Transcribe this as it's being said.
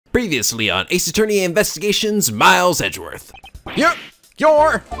Previously on Ace Attorney Investigations, Miles Edgeworth. You're...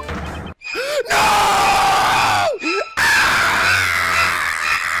 No!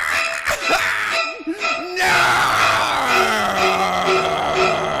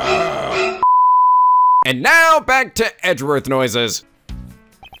 No! And now back to Edgeworth noises.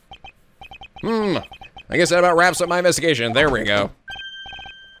 I guess that about wraps up my investigation. There we go.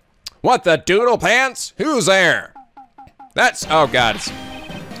 What the doodle pants? Who's there? That's... oh god. It's...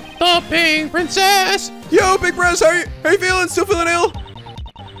 the Pink Princess! Yo, Big Bros, how you feeling? Still feeling ill?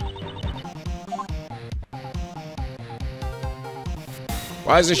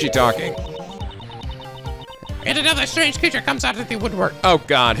 Why isn't she talking? And another strange creature comes out of the woodwork. Oh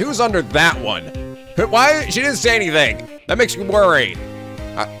god, who's under that one? Why? She didn't say anything. That makes me worried.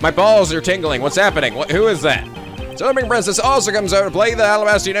 My balls are tingling. What's happening? Who is that? So the Pink Princess also comes over to play the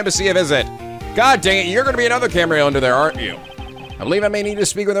Alabaster Embassy a visit. God dang it, you're gonna be another cameo under there, aren't you? I believe I may need to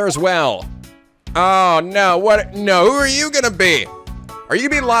speak with her as well. Oh no, what? No, who are you gonna be? Are you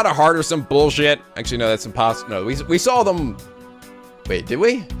being a lot of heart or some bullshit? Actually, no, that's impossible. No, we saw them. Wait, did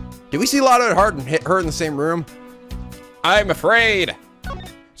we? Did we see a lot of heart and hit her in the same room? I'm afraid.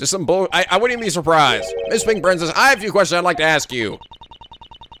 Just some bull. I wouldn't even be surprised. Miss Pink Princess, I have a few questions I'd like to ask you.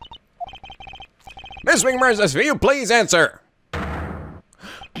 Miss Pink Princess, will you please answer?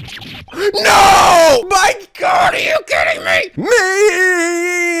 No! My God, are you kidding me?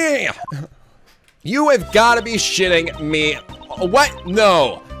 Me! You have got to be shitting me. What?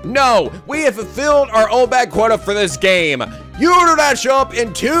 No. No. We have fulfilled our old bag quota for this game. You do not show up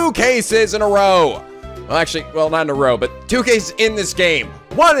in 2 cases in a row. Well, actually, well, not in a row, but 2 cases in this game.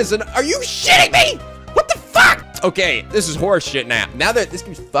 One is an... Are you shitting me? What the fuck? Okay, this is horse shit now. Now that this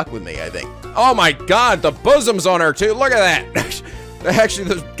keeps fuck with me, I think. Oh my God, the bosoms on her too. Look at that. Actually,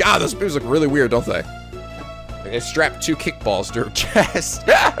 those boobs look really weird, don't they? They strapped 2 kickballs to her chest.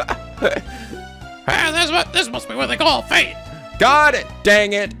 This must be what they call fate. God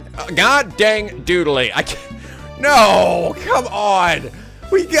dang it. God dang doodly. I can't. No, come on.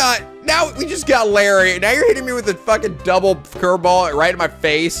 We just got Larry. Now you're hitting me with a fucking double curveball right in my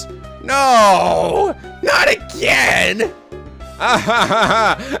face. No, not again.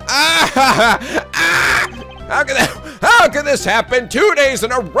 How could this happen 2 days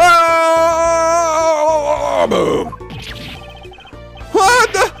in a row? Boom.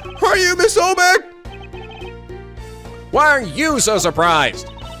 What the? Are you Miss Olbeck? Why are you so surprised?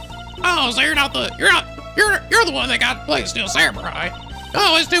 Oh, so you're the one that got to play Steel Samurai.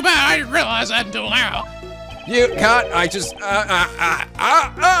 Oh, it's too bad. I didn't realize that until now. You can't. I just.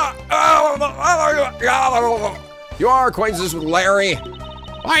 You are acquaintances with Larry.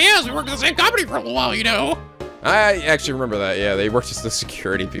 Why, yes, we worked at the same company for a little while, you know. I actually remember that. Yeah, they worked as the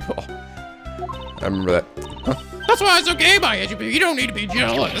security people. I remember that. Huh? That's why it's okay by NicoB. You don't need to be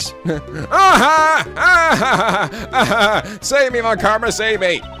jealous. Save me, my karma, save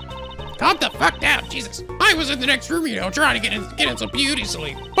me. Calm the fuck down, Jesus. I was in the next room, you know, trying to get in some beauty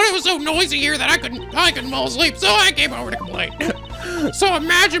sleep. But it was so noisy here that I couldn't fall asleep, so I came over to complain. So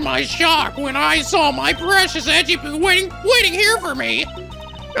imagine my shock when I saw my precious NicoB waiting here for me.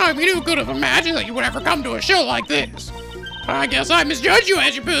 I mean, who could have imagined that you would ever come to a show like this? I guess I misjudged you,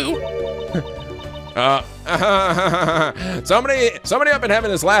 NicoB. Somebody up in heaven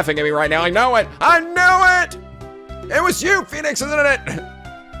is laughing at me right now. I know it. I know it. It was you, Phoenix, isn't it?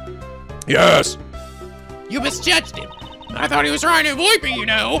 Yes. You misjudged him. I thought he was trying to avoid me, you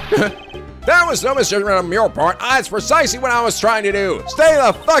know. That was no misjudgment on your part. That's precisely what I was trying to do. Stay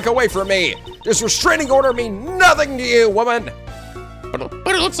the fuck away from me. This restraining order means nothing to you, woman.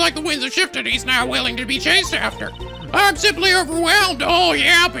 But it looks like the winds have shifted. He's now willing to be chased after. I'm simply overwhelmed. Oh,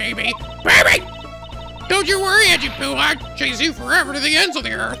 yeah, baby. Baby! Don't you worry, NicoB. I'll chase you forever to the ends of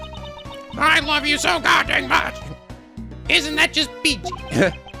the earth. I love you so goddamn much. Isn't that just peachy?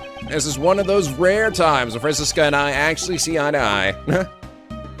 This is one of those rare times when Francisca and I actually see eye to eye.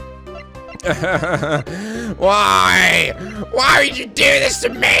 Why? Why would you do this to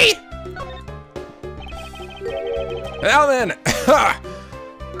me? Now then.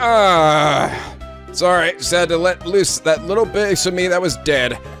 Sorry, just had to let loose that little piece of me that was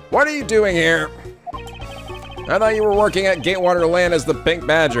dead. What are you doing here? I thought you were working at Gatewater Land as the Pink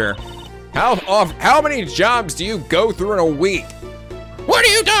Badger. How many jobs do you go through in a week? What are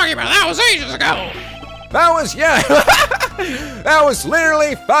you talking about? That was ages ago. That was, yeah. That was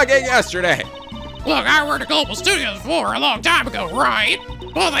literally fucking yesterday. Look, I worked at Global Studios before a long time ago, right?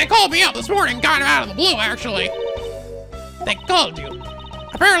 Well, they called me up this morning, kind of out of the blue, actually. They called you.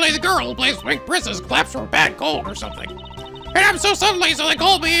 Apparently the girl who plays Pink Princess collapsed from a bad cold or something. It happened so suddenly, so they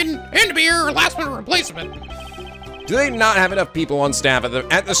called me in to be her last minute replacement. Do they not have enough people on staff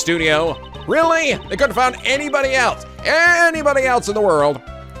at the studio? Really? They couldn't find anybody else in the world.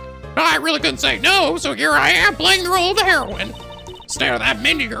 I really couldn't say no, so here I am playing the role of the heroine. Instead of that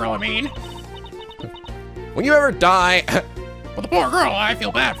Mindy girl, I mean. When you ever die... Well, the poor girl, I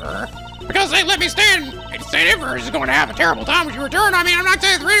feel bad for her. Because they let me stand in for her. She's going to have a terrible time when she returns. I mean, I'm not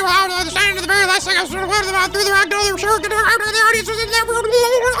saying the radio out of the stand to the very last thing I sort of went about through the rack, they were sure to the audience was in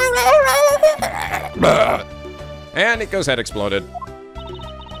there. And Nico's head exploded.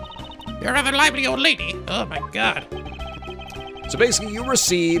 You're a rather lively old lady. Oh my god. So basically, you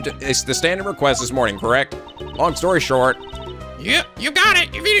received the standard request this morning, correct? Long story short. Yep, you got it.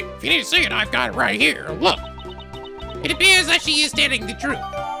 If you need to see it, I've got it right here. Look. It appears that she is telling the truth.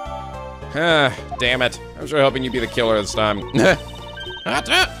 Damn it. I was really hoping you'd be the killer this time. I'll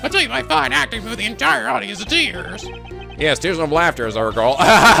tell you, my fine acting moved the entire audience to tears. Yes, tears of laughter, as I recall.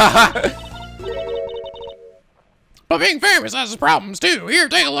 But being famous has its problems, too. Here,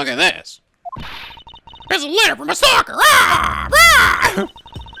 take a look at this. There's a letter from a stalker. Ah! Ah!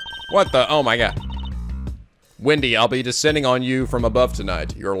 What the? Oh, my God. Wendy, I'll be descending on you from above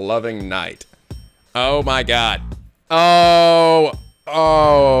tonight. Your loving night. Oh, my God. Oh.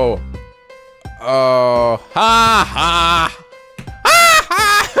 Oh. Oh. Ha ha. Ha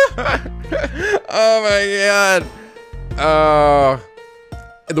ha. Oh my god. Oh.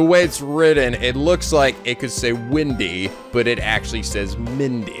 The way it's written, it looks like it could say Wendy, but it actually says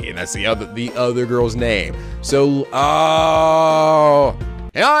Mindy, and that's the other girl's name. So, oh.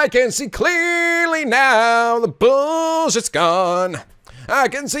 I can see clearly now, the bullshit's gone. I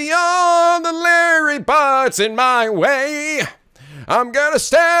can see all the Larry butts in my way. I'm gonna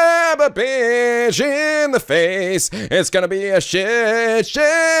stab a bitch in the face. It's gonna be a shit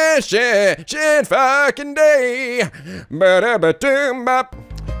fucking day. Ba-da-ba-doom-bop.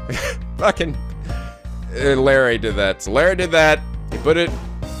 Fucking Larry did that. So Larry did that. He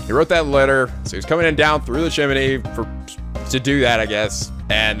wrote that letter. So he was coming in down through the chimney to do that, I guess.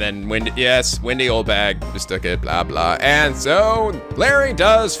 And then Wendy Oldbag mistook it, blah blah. And so Larry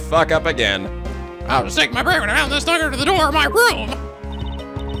does fuck up again. I'll just take my break when I found this sucker to the door of my room.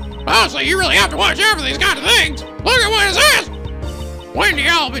 Honestly, you really have to watch out for these kind of things. Look at what it says. Wendy,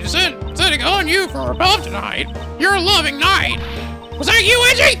 I'll be sitting on you from above tonight. Your loving night. Was that you,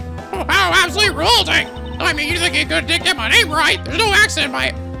 Edgy? Oh, how absolutely revolting. I mean, you think you could get my name right? There's no accent in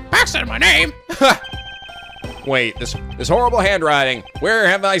my name. Wait, this horrible handwriting. Where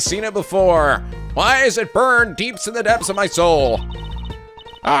have I seen it before? Why is it burned deep in the depths of my soul?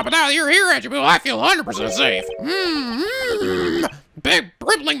 But now that you're here, Edgy, I feel 100% safe. Big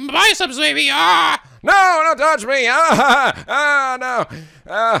bribbling biceps, baby. Ah! No, don't touch me. No.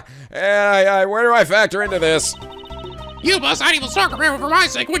 And where do I factor into this? You bust out evil stalker river for my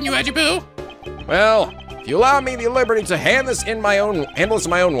sake, wouldn't you, Edgy Boo? Well, if you allow me the liberty to handle this in my own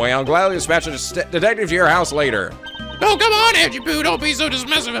way, I'll gladly dispatch a detective to your house later. Oh, come on, Edgy Boo. Don't be so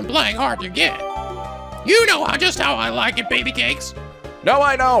dismissive and playing hard to get. You know just how I like it, baby cakes. No,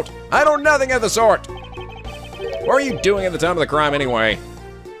 I don't. I know nothing of the sort. What are you doing at the time of the crime anyway?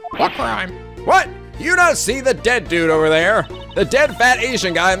 What crime? What? You not see the dead dude over there? The dead fat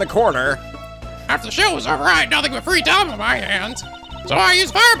Asian guy in the corner? After the show was over, I had nothing but free time on my hands. So I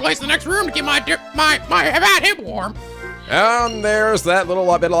used the fireplace in the next room to keep my bad hip warm. There's that little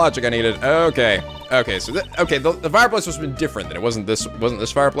bit of logic I needed. Okay, so the fireplace was been different than it wasn't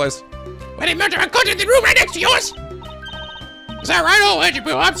this fireplace? But it meant I could in the room right next to yours. Is that right? Oh, Edgy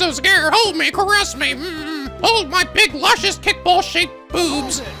Boo, I'm so scared. Hold me, caress me. Hold my big, luscious, kickball-shaped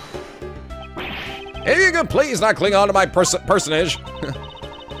boobs. If you could please not cling on to my personage.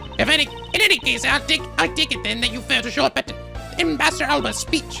 In any case, I take it then that you failed to show up at the Ambassador Alba's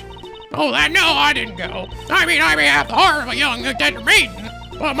speech. Oh, no, I didn't go. I may have the heart of a young tender maiden,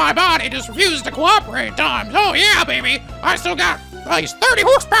 but my body just refused to cooperate at times. Oh, yeah, baby. I still got at least 30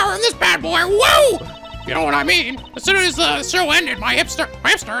 horsepower in this bad boy. Whoa! You know what I mean? As soon as the show ended, my hips started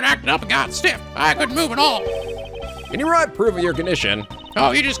acting up and got stiff. I couldn't move at all. Can you write proof of your condition?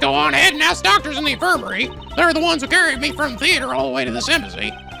 Oh, you just go on ahead and ask doctors in the infirmary. They're the ones who carried me from the theater all the way to this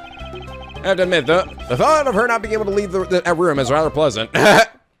embassy. I have to admit, the thought of her not being able to leave that room is rather pleasant.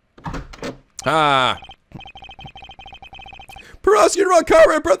 Prosecutor Ron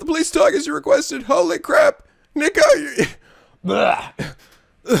Cartwright brought the police talk as you requested. Holy crap. Nico,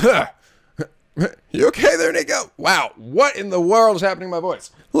 you okay there, Nico? Wow, what in the world is happening to my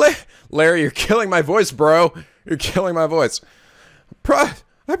voice? Larry, you're killing my voice, bro. You're killing my voice. I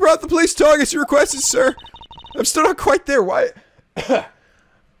brought the police talk as you requested, sir. I'm still not quite there. Why?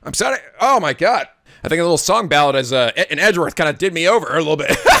 I'm sorry. Oh my god. I think a little song ballad in Edgeworth kind of did me over a little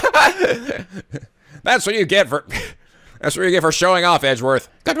bit. That's what you get for That's what you get for showing off, Edgeworth.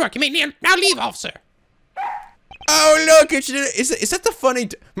 Good work. You may now leave, officer. Oh, look, is that the funny,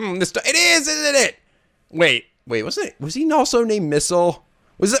 it is, isn't it? Wait, was he also named Missile?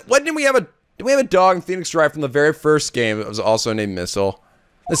 Did we have a dog in Phoenix Drive from the very first game that was also named Missile?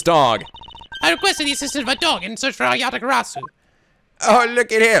 This dog. I requested the assistance of a dog in search for Ayatagarasu. Oh,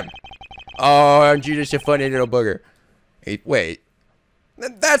 look at him. Oh, aren't you just a funny little booger? Hey, wait.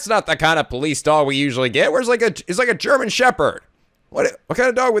 That's not the kind of police dog we usually get. It's like a German Shepherd. What kind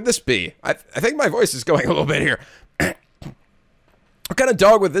of dog would this be? I think my voice is going a little bit here. What kind of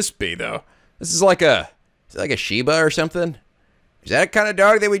dog would this be, though? This is like a Shiba or something? Is that a kind of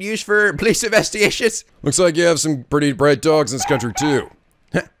dog they would use for police investigations? Looks like you have some pretty bright dogs in this country, too.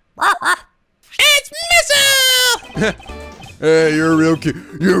 It's Missile! Hey, you're real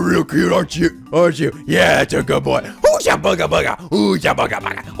cute, aren't you? Yeah, that's a good boy. Ooh, ya bugga bugga. Ooh, ya bugga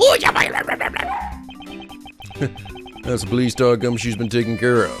bugga. Ooh, ya bugga bugga. That's a police dog she's been taken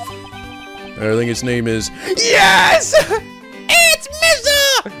care of. I think its name is... Yes! It's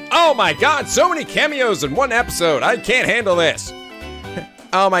Missile! Oh my god, so many cameos in one episode. I can't handle this.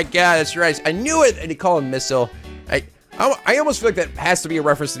 Oh my god, that's right. I knew it, and he called him Missile. I almost feel like that has to be a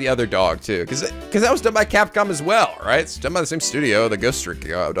reference to the other dog, too. Because that was done by Capcom as well, right? It's done by the same studio, the Ghost Trick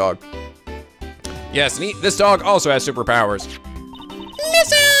dog. Yes, and this dog also has superpowers.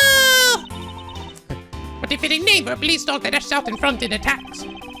 Missile! What a fitting name for a police dog that dashes out in front and attacks.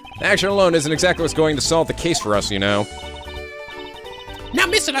 The action alone isn't exactly what's going to solve the case for us, you know. Now,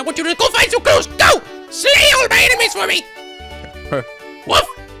 Missile, I want you to go find some ghosts. Go! Slay all my enemies for me! Woof!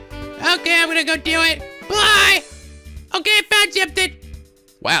 Okay, I'm gonna go do it. Bye! Okay, found something.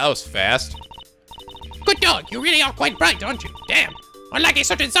 Wow, that was fast. Good dog. You really are quite bright, aren't you? Damn. Unlike a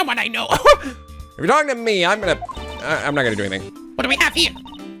certain someone I know. If you're talking to me, I'm not gonna do anything. What do we have here?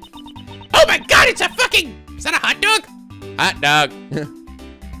 Oh my god, it's a fucking... Is that a hot dog? Hot dog.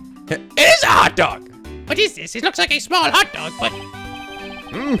 It is a hot dog. What is this? It looks like a small hot dog, but...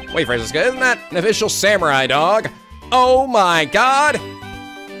 Wait, Francisca, isn't that an official samurai dog? Oh my god.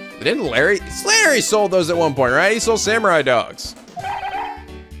 Didn't Larry sold those at one point, right? He sold samurai dogs.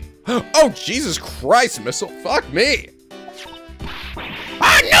 Oh, Jesus Christ, Missile. Fuck me.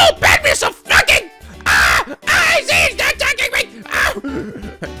 Oh, no, bad Missile fucking! I see he's not attacking me!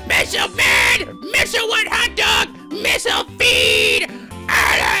 Missile man! Missile one hot dog! Missile feed!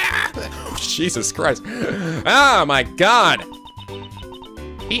 Oh, Jesus Christ. Oh, my God.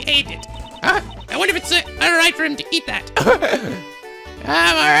 He ate it. I wonder if it's alright for him to eat that.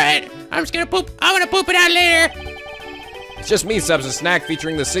 I'm alright. I'm just gonna poop. I'm gonna poop it out later. It's just meat subs, a snack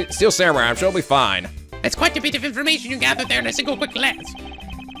featuring the Steel Samurai. I'm sure it'll be fine. That's quite a bit of information you gathered there in a single quick glance.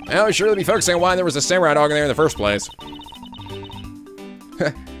 Well, we should be focusing on why there was a samurai dog in there in the first place.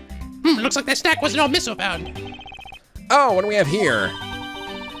 Looks like that snack wasn't all Missile bound. Oh, what do we have here?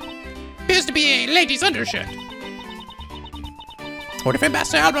 Appears to be a lady's undershirt. What if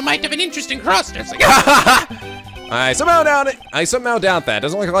Ambassador Alba might have an interesting cross-dressing? I somehow doubt that.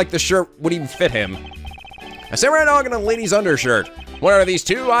 Doesn't look like the shirt would even fit him. A samurai dog and a lady's undershirt. What are these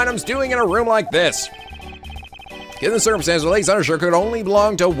two items doing in a room like this? Given the circumstances, the lady's undershirt could only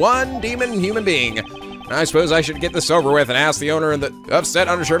belong to one demon human being. I suppose I should get this over with and ask the owner of the upset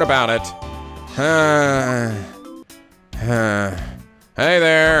undershirt about it. Hey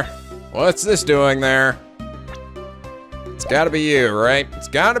there. What's this doing there? It's gotta be you, right? It's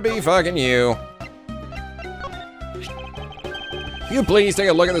gotta be fucking you. You please take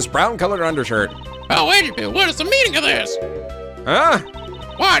a look at this brown-colored undershirt. Oh, wait a minute, what is the meaning of this? Huh?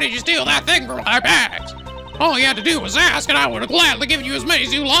 Why did you steal that thing from my bags? All you had to do was ask, and I would have gladly given you as many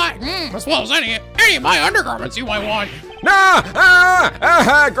as you like, as well as any of my undergarments you might want.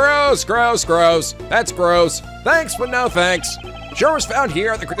 Gross, gross, gross. That's gross. Thanks, but no thanks. Sure was found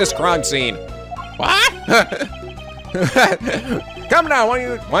here at this crime scene. What? Come now, why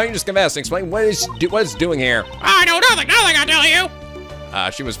don't you just confess and explain what it's doing here? I know nothing, I tell you.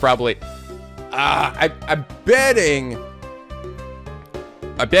 She was probably, I'm betting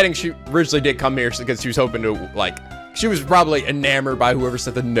she originally did come here because she was hoping to, like, she was probably enamored by whoever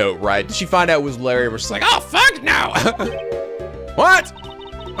sent the note, right? Did she find out it was Larry and was just like, oh, fuck no. What?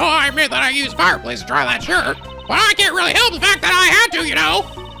 Oh, I admit that I used fireplace to dry that shirt, but I can't really help the fact that I had to, you know?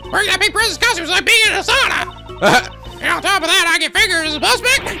 Wearing that big princess costume was like being in a sauna. And on top of that, I get fingered as a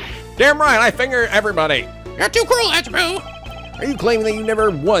suspect. Damn right, I finger everybody. You're too cruel, Edgeboo. Are you claiming that you never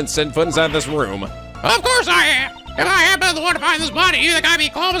once set foot inside this room? Of course I am. If I had been the one to find this body, you think I'd be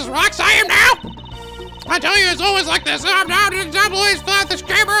calm as rocks I am now? I tell you, it's always like this. I'm down in always flat this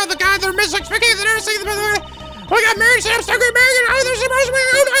camera, the guy they're missing, speaking, they never see the. We got married, so I'm stuck in married, and others supposed to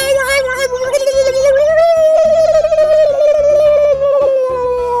be.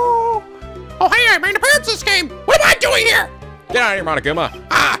 doing here? Get out of here, Monokuma.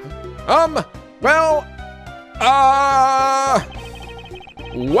 Well,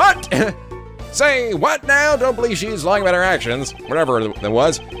 what? Say, what now? Don't believe she's lying about her actions, whatever that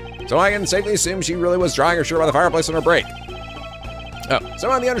was. So I can safely assume she really was drying her shirt by the fireplace on her break. Oh,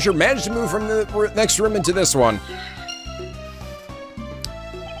 somehow the undershirt managed to move from the next room into this one.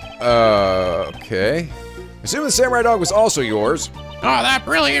 Okay. Assume the samurai dog was also yours. Oh, that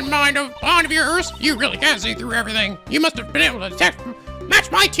brilliant mind of yours. You really can see through everything. You must have been able to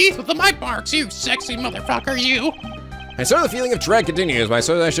match my teeth with the mite marks, you sexy motherfucker, you. And so the feeling of dread continues. I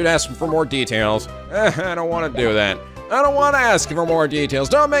suppose I should ask for more details. I don't want to do that. I don't want to ask for more details.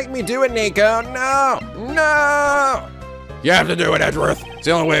 Don't make me do it, Nico. No, no. You have to do it, Edgeworth. It's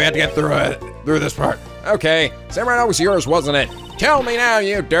the only way we have to get through this part. Okay, samurai dog was yours, wasn't it? Tell me now,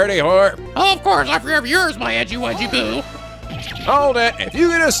 you dirty whore. Oh, of course, I'm forever yours, my edgy wedgy boo. Hold it. If you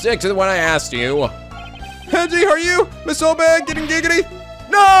could just stick to the one I asked you. Edgy, are you Miss Oldbag getting giggity?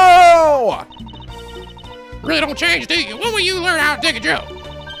 No! Really don't change, do you? When will you learn how to take a joke?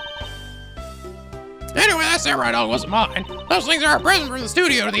 Anyway, that samurai dog wasn't mine. Those things are a present from the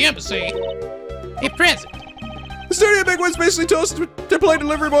studio to the embassy. A present. The studio bigwigs basically told us to play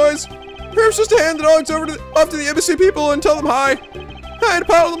delivery boys. We were supposed to hand the dogs off to the embassy people and tell them hi. I had to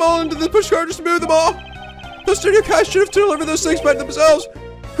pile them all into the push cart just to move them all. The studio guys should have delivered those things by themselves.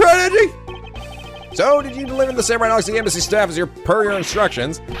 Right, Edgy? So, did you deliver the samurai dogs to the embassy staff as per your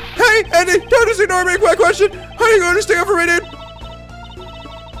instructions? Hey, Eddie, don't just ignore me. Quick question. How are you going to stick up for me, dude?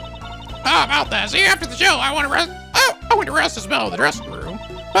 How about that? See, after the show, I went to rest as well in the dressing room.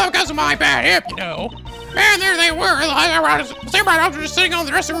 Well, because of my bad hip, you know. And there they were. The samurai dogs were just sitting on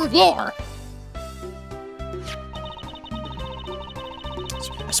the dressing room floor.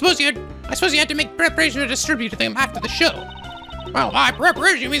 I suppose you had to make preparation to distribute them after the show. Well, by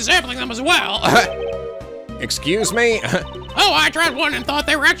preparation, you mean sampling them as well. Excuse me? Oh, I tried one and thought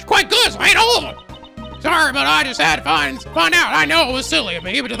they were actually quite good, so I ate all of them. Sorry, but I just had to find out. I know it was silly of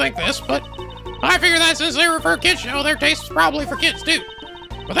me to think this, but I figured that since they were for a kids show, their taste was probably for kids too.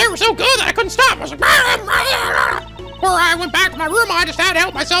 But they were so good that I couldn't stop. I was like, before I went back to my room, I just had to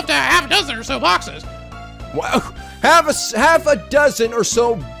help myself to half a dozen or so boxes. Wow, half a dozen or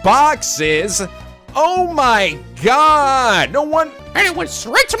so boxes? Oh my God! No one. And it went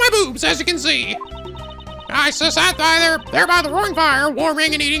straight to my boobs, as you can see. I sat there by the roaring fire,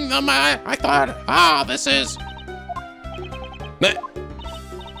 warming and eating them. I thought, this is.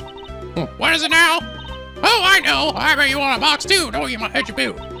 What is it now? Oh, I know. I bet you want a box too, don't you, my edgy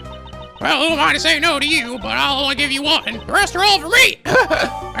boo? Well, who am I to say no to you, but I'll only give you one. The rest are all for me.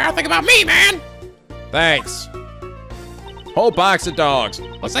 I gotta think about me, man. Thanks. Whole box of dogs.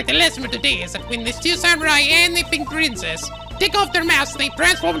 Looks like the lesson of today is that when the two samurai and the pink princess take off their masks, they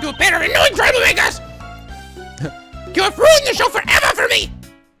transform into a pair of annoying troublemakers. You have ruined the show forever for me.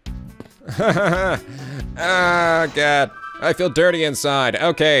 Oh, God. I feel dirty inside.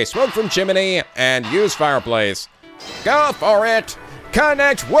 Okay, smoke from chimney and use fireplace. Go for it.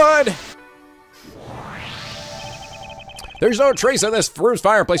 Connect wood. There's no trace of this room's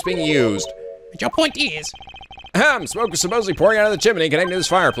fireplace being used. But your point is? Smoke is supposedly pouring out of the chimney connecting to this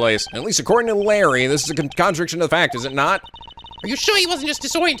fireplace. At least according to Larry, this is a contradiction of the fact, is it not? Are you sure he wasn't just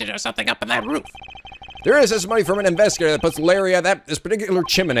disoriented or something up in that roof? There is testimony from an investigator that puts Larry at this particular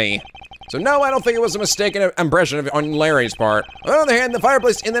chimney. So no, I don't think it was a mistaken impression on Larry's part. On the other hand, the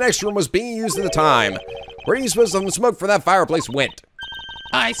fireplace in the next room was being used at the time. Where do you suppose the smoke from that fireplace went?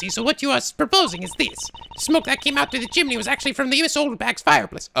 I see, so what you are proposing is this. The smoke that came out through the chimney was actually from the Miss Oldbag's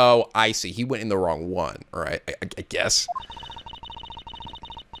fireplace. Oh, I see. He went in the wrong one. All right, I guess.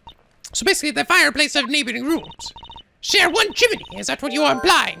 So basically, the fireplace of neighboring rooms share one chimney. Is that what you are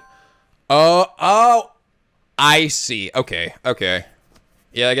implying? Oh, I see. Okay.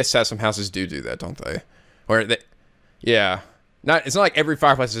 Yeah, I guess some houses do that, don't they? Or yeah. It's not like every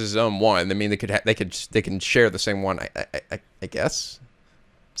fireplace is its own one. I mean, they can share the same one. I guess.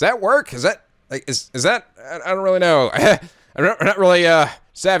 Does that work? Is that like is that? I don't really know. I'm not really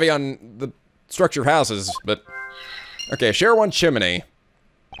savvy on the structure of houses, but okay. Share one chimney.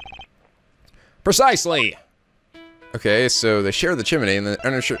 Precisely. Okay, so they share the chimney and the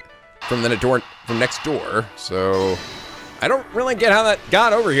undershirt from next door. So I don't really get how that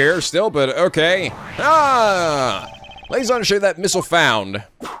got over here still, but okay. Ladies undershirt that missile found.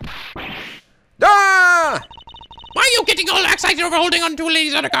 Why are you getting all excited over holding onto a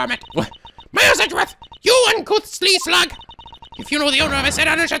lady's undergarment? Miles Edgeworth, you uncouth slee slug! If you know the owner of a said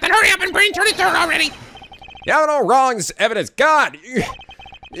undershirt, then hurry up and bring turn it already! You have no wrong evidence. God!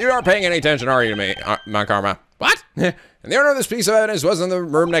 You aren't paying any attention, are you, to me, my karma? What? And the owner of this piece of evidence was in the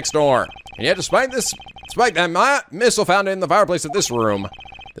room next door. And yet, despite this Despite that, my missile found in the fireplace of this room.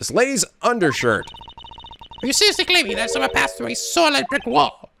 This lady's undershirt. Are you seriously claiming that someone passed through a solid brick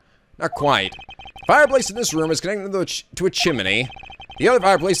wall? Not quite. The fireplace in this room is connected to a chimney. The other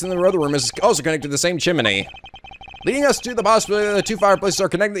fireplace in the other room is also connected to the same chimney, leading us to the possibility that the two fireplaces are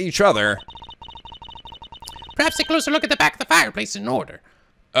connected to each other. Perhaps a closer look at the back of the fireplace in order.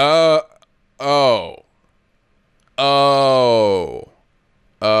 Oh,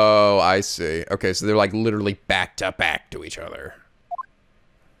 I see. Okay, so they're like literally back to back to each other.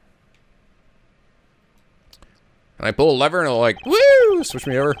 And I pull a lever and it'll like, woo, switch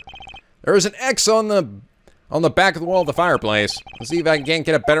me over. There is an X on the back of the wall of the fireplace. Let's see if I can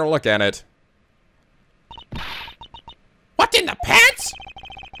get a better look at it. What in the pants?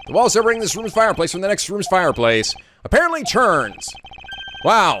 The wall separating this room's fireplace from the next room's fireplace apparently turns.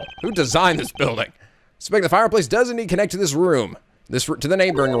 Wow, who designed this building? Suspect the fireplace does indeed connect to this room, to the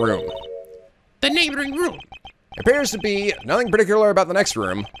neighboring room. The neighboring room. There appears to be nothing particular about the next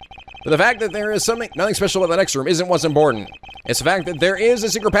room, but the fact that there is nothing special about the next room isn't what's important. It's the fact that there is a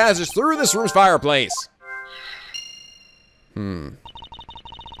secret passage through this room's fireplace. Now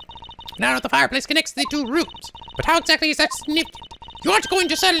the fireplace connects the two rooms, but how exactly is that significant? You aren't going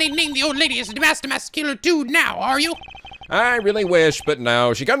to suddenly name the old lady as the Master Masculine Dude now, are you? I really wish, but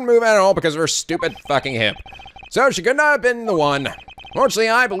no, she couldn't move at all because of her stupid fucking hip. So she could not have been the one. Fortunately,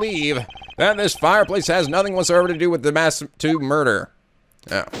 I believe that this fireplace has nothing whatsoever to do with the mass murder.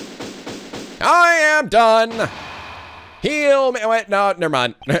 Oh. I am done. Heal me. Wait, no, never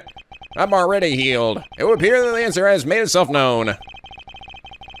mind. I'm already healed. It would appear that the answer has made itself known.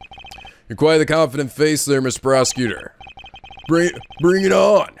 You're quite the confident face there, Mr. Prosecutor. Bring it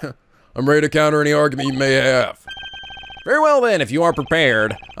on. I'm ready to counter any argument you may have. Very well then, if you are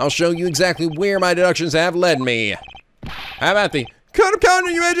prepared, I'll show you exactly where my deductions have led me. How about the Counter,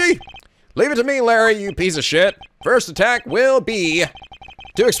 you edgy! Leave it to me, Larry, you piece of shit. First attack will be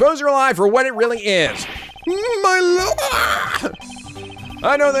to expose your lie for what it really is. My lord!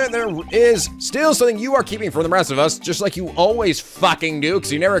 I know that there is still something you are keeping from the rest of us, just like you always fucking do,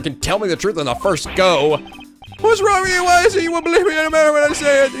 because you never can tell me the truth on the first go. What's wrong with you? Why is it you won't believe me no matter what I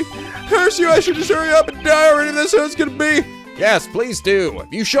say, Andy? Curse you, I should just hurry up and die already. That's how it's gonna be. Yes, please do.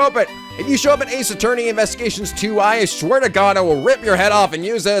 If you show up at Ace Attorney Investigations 2, I swear to God I will rip your head off and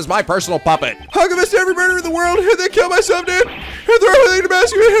use it as my personal puppet. I'll confess to every murder in the world, and then kill myself, dude. And throw everything to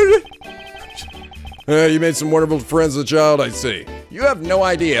masculine. You made some wonderful friends as a child, I see. You have no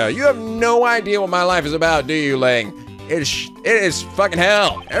idea. You have no idea what my life is about, do you, Lang? It is fucking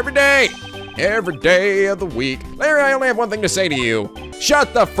hell. Every day. Every day of the week. Larry, I only have one thing to say to you.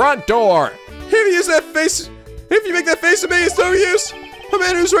 Shut the front door. If you use that face, if you make that face at me, it's no use. A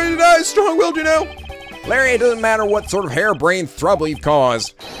man who's ready to die is strong-willed, you know. Larry, it doesn't matter what sort of harebrained trouble you've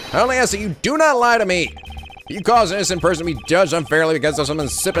caused. I only ask that you do not lie to me. If you cause an innocent person to be judged unfairly because of some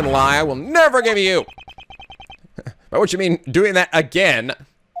insipid lie, I will never give you. By what you mean, doing that again?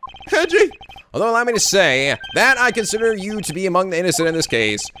 Edgy. Although allow me to say that I consider you to be among the innocent in this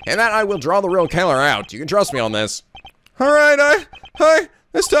case, and that I will draw the real killer out. You can trust me on this. All right,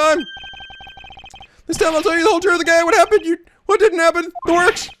 this time I'll tell you the whole truth again. What happened? What didn't happen? The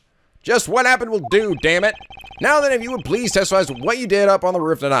works. Just what happened will do, damn it. Now then, if you would please testify as to what you did up on the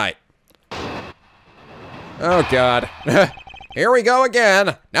roof tonight. Oh God. Here we go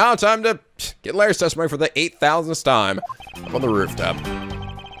again. Now time to get Larry's testimony for the 8,000th time. Up on the rooftop.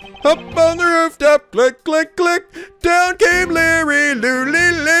 Up on the rooftop, click, click, click. Down came Larry,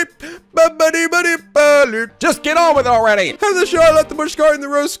 loo-lee-lee. Ba-ba-dee-ba-dee-ba-loo. Just get on with it already. After the show, I left the bush garden and the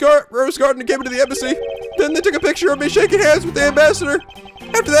rose garden and came into the embassy. Then they took a picture of me shaking hands with the ambassador.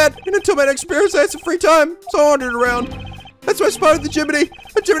 After that, and until my next appearance, I had some free time, so I wandered around. That's when I spotted the chimney.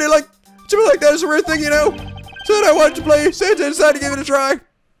 A chimney like that is a rare thing, you know. So then I wanted to play Santa and decided to give it a try.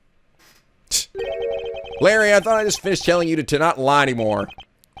 Larry, I thought I just finished telling you to not lie anymore.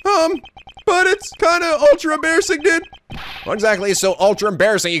 But it's kind of ultra embarrassing, dude. What exactly is so ultra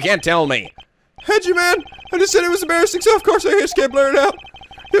embarrassing you can't tell me? Hedgy, man. I just said it was embarrassing, so of course I just can't blur it out.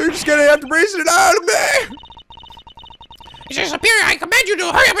 You're just gonna have to breeze it out of me. Mr. Superior, I command you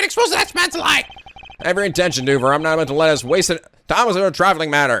to hurry up and expose that man's lie. Every intention, Doover. I'm not meant to let us waste time with a traveling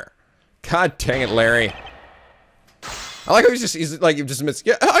matter. God dang it, Larry. I like how he's like, you just admits,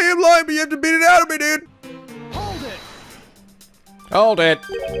 yeah, I am lying, but you have to beat it out of me, dude. Hold it.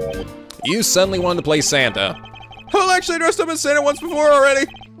 You suddenly wanted to play Santa. I actually dressed up as Santa once before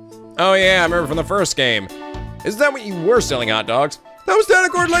already. Oh yeah, I remember from the first game. Isn't that what you were selling hot dogs? That was down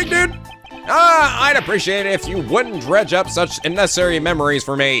at Court Lake, dude. I'd appreciate it if you wouldn't dredge up such unnecessary memories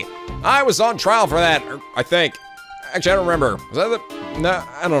for me. I was on trial for that, I think. Actually, I don't remember. Was that the... No,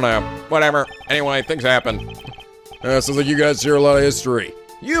 I don't know. Whatever. Anyway, things happen. Sounds like you guys hear a lot of history.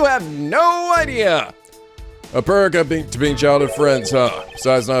 You have no idea. A perk of being childhood friends, huh?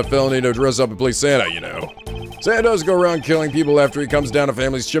 Besides, not a felony to dress up and play Santa, you know. Santa doesn't go around killing people after he comes down a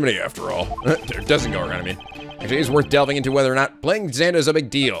family's chimney, after all. It doesn't go around, I mean. Actually, it's worth delving into whether or not playing Santa is a big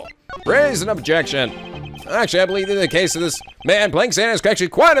deal. Raise an objection. Actually, I believe in the case of this man, playing Santa is actually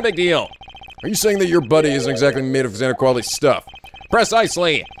quite a big deal. Are you saying that your buddy isn't exactly made of Santa quality stuff?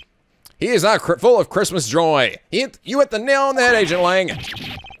 Precisely. He is not full of Christmas joy. You hit the nail on the head, Agent Lang. Hey,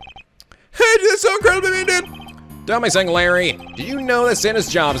 that's so incredibly mean, dude. Tell me something, Larry. Do you know that Santa's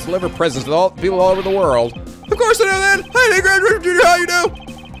job is to deliver presents to all people all over the world? Of course I know that. I didn't graduate from junior high, you know.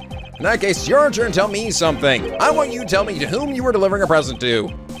 In that case, your turn to tell me something. I want you to tell me to whom you were delivering a present to.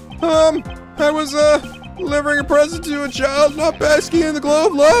 I was, delivering a present to a child not basking in the glow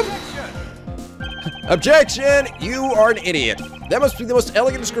of love. Objection! You are an idiot. That must be the most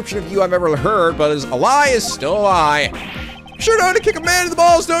elegant description of you I've ever heard, but a lie is still a lie. Sure know how to kick a man in the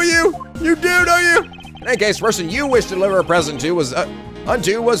balls, don't you? You do, don't you? In that case, the person you wish to deliver a present to was,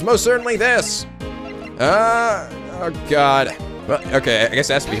 was most certainly this. Oh God. Well, okay, I guess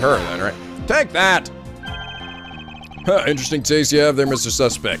it has to be her then, right? Take that! Huh, interesting taste you have there, Mr.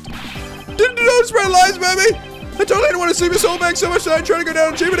 Suspect. Don't spread lies about me! I totally didn't want to see Miss Oldbank so much that I'd try to go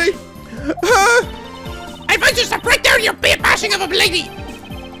down a chimney. I find you stop right there, you bit bashing of a lady!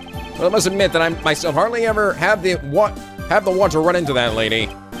 Well, I must admit that I myself hardly ever have the want to run into that lady.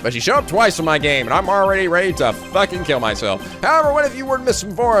 But she showed up twice in my game, and I'm already ready to fucking kill myself. However, what if you were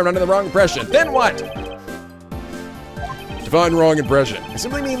misinformed under the wrong impression? Then what? Define wrong impression. I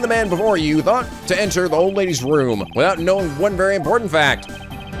simply mean the man before you thought to enter the old lady's room without knowing one very important fact.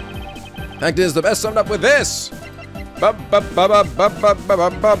 Fact is, the best summed up with this.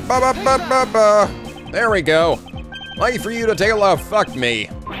 There we go. Lucky for you to take a love, fuck me.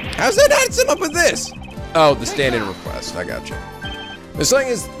 How's that not sum up with this? Oh, the stand-in request, I got you. The thing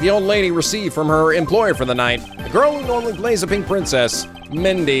is the old lady received from her employer for the night. The girl who normally plays the Pink Princess,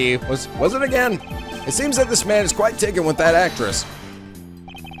 Mindy, was it again? It seems that this man is quite taken with that actress.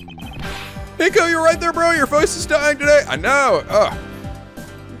 Nico, you're right there, bro. Your voice is dying today. I know. Ugh.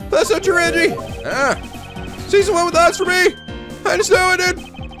 That's not true, Reggie. Season 1 with odds for me. I just know I did.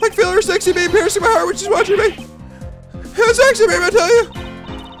 I can feel her sexy beam piercing my heart when she's watching me. How sexy, babe, I tell you.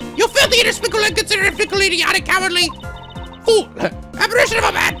 You filthy, despicable, inconsiderate, fickle, idiotic, cowardly fool! Apparition of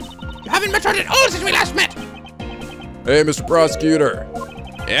a man! You haven't matured at all since we last met! Hey, Mr. Prosecutor.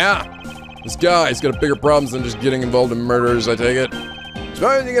 Yeah? This guy's got bigger problems than just getting involved in murders, I take it.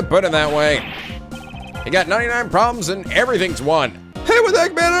 Suppose you could put it that way. You got 99 problems and everything's one. Hey, what the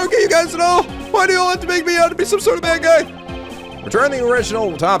heck, man? I don't get you guys at all. Why do you all have to make me out to be some sort of bad guy? Returning to the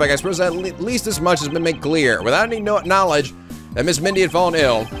original topic, I suppose at least this much has been made clear. Without any knowledge that Miss Mindy had fallen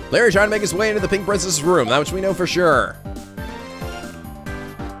ill, Larry tried to make his way into the Pink Princess's room, that much we know for sure.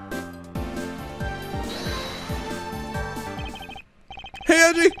 Hey,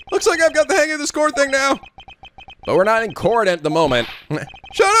 Edgy, looks like I've got the hang of this court thing now. But we're not in court at the moment.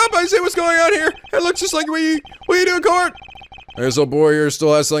 Shut up, I see what's going on here. It looks just like what you do in court. This old boy here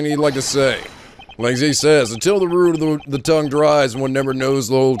still has something he'd like to say. Like he says, until the root of the tongue dries, one never knows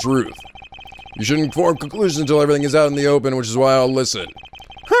the whole truth. You shouldn't form conclusions until everything is out in the open, which is why I'll listen.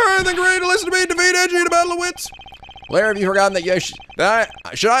 Alright, then ready to listen to me defeat Edgy in a battle of wits? Larry, have you forgotten that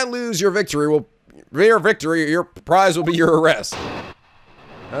should I lose your victory, your prize will be your arrest.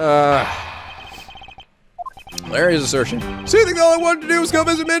 Larry's assertion. So you think all I wanted to do was go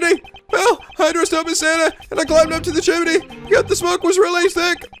visit Mindy? Well, I dressed up as Santa, and I climbed up to the chimney, yet the smoke was really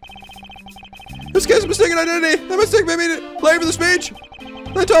thick. This case of mistaken identity. That mistake made me to play for the speech.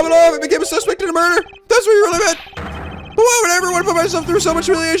 Then top it off, it became a suspect in a murder. That's what you really meant. But why would I ever want to put myself through so much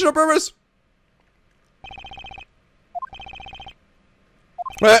humiliation on purpose?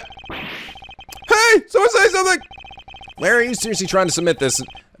 Hey, someone say something! Larry, are you seriously trying to submit this,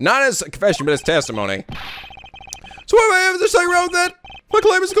 not as a confession, but as testimony? So what do I have? Is there something wrong with that? My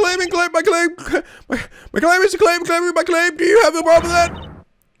claim is a claim, my claim is a claim, my claim. Do you have a problem with that?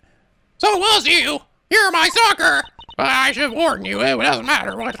 So it was you! You're my sucker! I should have warned you, it doesn't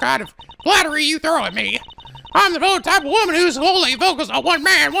matter what kind of flattery you throw at me. I'm the type of woman who's wholly focused on one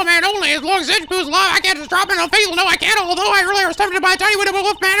man only. As long as Edgeworth's alive, I can't just drop in on faithful. No, I can't, although I earlier was tempted by a tiny widow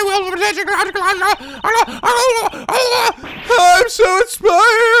wolf man who will potentially... I'm so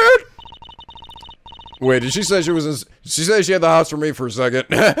inspired! Wait, did she say she said she had the house for me for a second?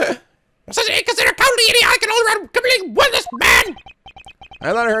 Consider cowardly idiotic and all-around completely worthless man!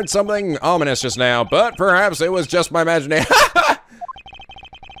 I thought I heard something ominous just now, but perhaps it was just my imagination.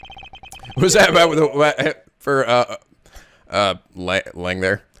 Was that about Lang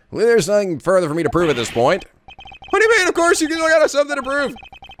there. There's nothing further for me to prove at this point. What do you mean? Of course you can look at something to prove.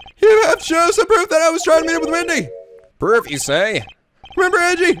 You have to show some proof that I was trying to meet up with Mindy. Proof, you say? Remember,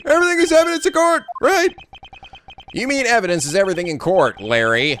 Edgy, everything is evidence in court, right? You mean evidence is everything in court,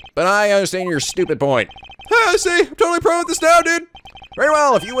 Larry. But I understand your stupid point. Ah, see, I'm totally pro with this now, dude. Very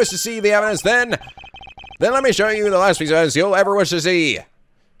well, if you wish to see the evidence, then let me show you the last piece of evidence you'll ever wish to see.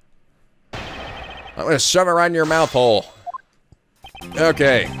 I'm gonna shove it right in your mouth hole.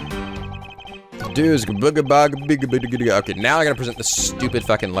 Okay. Okay, now I gotta present the stupid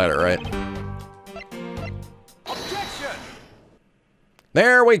fucking letter, right? Objection!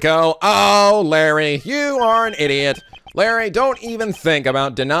 There we go. Oh, Larry, you are an idiot. Larry, don't even think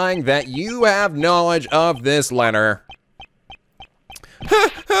about denying that you have knowledge of this letter.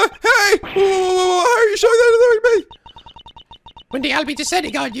 Hey! How are you showing that to me? Wendy, I'll be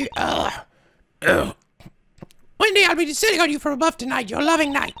descending on you. Wendy, I'll be descending on you from above tonight, your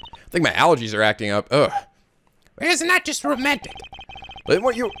loving night. I think my allergies are acting up. Ugh. Isn't that just romantic? But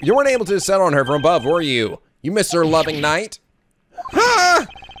you weren't able to descend on her from above, were you? You Mr. Loving Knight? Ah!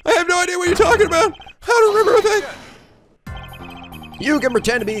 I have no idea what you're talking about. I don't remember a thing. You can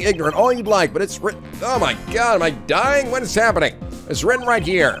pretend to be ignorant all you'd like, but it's written. Oh my god, am I dying? What is happening? It's written right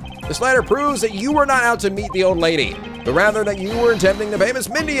here. This letter proves that you were not out to meet the old lady, but rather that you were attempting to pay Miss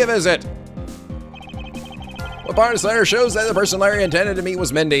Mindy a visit. What part of this letter shows that the person Larry intended to meet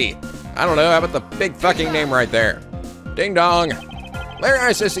was Mindy? I don't know, how about the big fucking name right there? Ding dong. Larry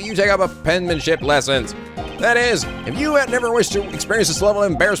insists that you take up penmanship lessons. That is, if you had never wished to experience this level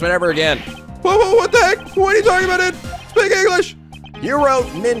of embarrassment ever again. Whoa, what the heck? What are you talking about, Ed? Speak English. You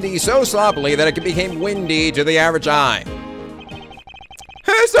wrote Mindy so sloppily that it became windy to the average eye.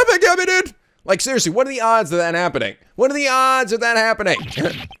 Hey, stop that guy, dude! Like, seriously, what are the odds of that happening? What are the odds of that happening?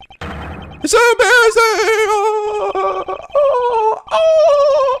 It's so embarrassing!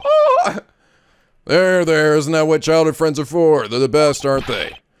 There, isn't that what childhood friends are for? They're the best, aren't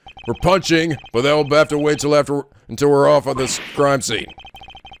they? We're punching, but they'll have to wait until we're off of this crime scene.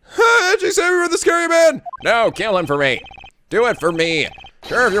 Did you say we were the scary man? No, kill him for me. Do it for me.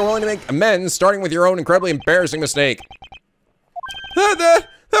 Sure, if you're willing to make amends, starting with your own incredibly embarrassing mistake. That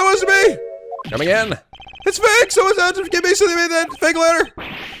wasn't me! Come again? It's fake! Someone's out to give me something in that fake letter!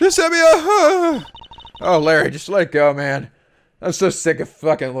 Just send me a... Oh, Larry, just let it go, man. I'm so sick of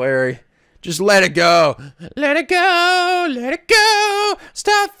fucking Larry. Just let it go. Let it go, let it go.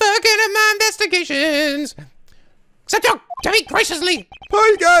 Stop fucking at my investigations. Accept your to me graciously. Oh,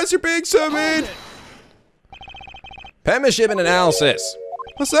 you guys are being so mean. Penmanship and analysis.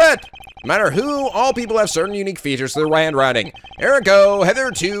 What's that? No matter who, all people have certain unique features to their handwriting. Ergo,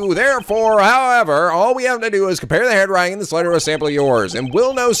 hitherto, therefore, however, all we have to do is compare the handwriting in this letter with a sample of yours, and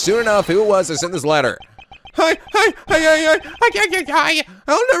we'll know soon enough who it was that sent this letter. Hi.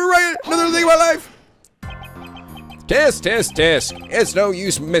 I'll never write another thing in my life. Tisk. It's no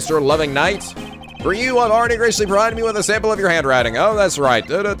use, Mr. Loving Knight. For you, I've already graciously provided me with a sample of your handwriting. Oh, that's right.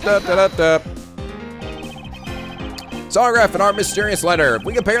 It's autographed in our mysterious letter. If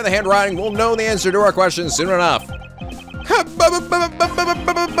we compare the handwriting, we'll know the answer to our questions soon enough.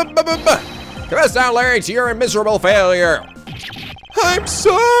 Confess now, Larry, to your miserable failure. I'm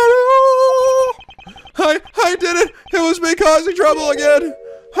sorry. I did it. It was me causing trouble again.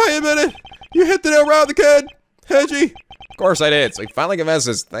 I admit it. You hit the nail right on the head, Hedgie. Of course I did. So he finally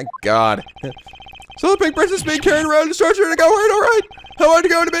confesses. Thank God. So the pink princess being carried around the structure and I got worried, alright. I wanted to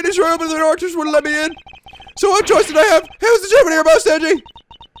go into Mindy's room, but the archers wouldn't let me in. So what choice did I have? It was the chimney or bust, Hedgie.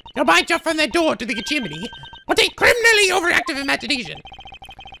 You might jump from the door to the chimney, but a criminally overactive imagination.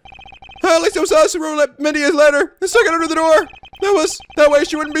 At least I was honest and let Mindy his letter and stuck it under the door. That way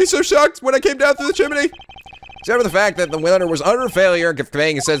she wouldn't be so shocked when I came down through the chimney. Except for the fact that the letter was utter failure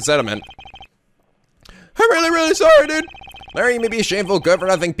conveying said sentiment. I'm really sorry, dude. Larry, you may be a shameful,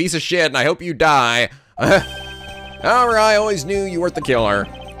 good-for-nothing piece of shit, and I hope you die. However, I always knew you weren't the killer.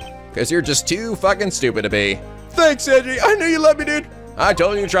 Because you're just too fucking stupid to be. Thanks, Edgy. I knew you loved me, dude. I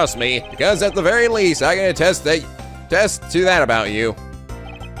told you to trust me, because at the very least, I can attest to that about you.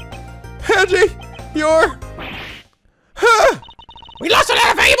 Edgy, you're... We lost a lot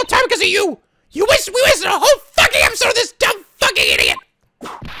of valuable time because of you. We wasted a whole fucking episode of this dumb fucking idiot.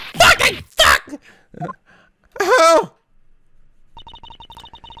 Fuck! How?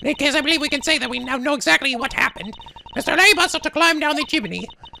 In any case, I believe we can say that we now know exactly what happened. Mr. Larry bustled to climb down the chimney,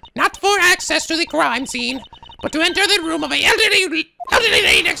 not for access to the crime scene, but to enter the room of an elderly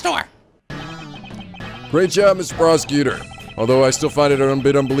lady next door. Great job, Mr. Prosecutor. Although I still find it a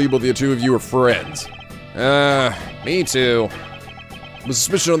bit unbelievable the two of you are friends. Me too. With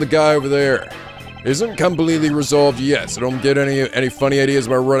suspicion on the guy over there. isn't completely resolved yet, so don't get any funny ideas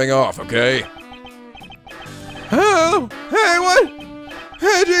about running off, okay? Oh, hey, what?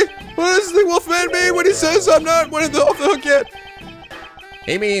 Hey, G, what does the Wolfman mean when he says I'm not off the hook yet?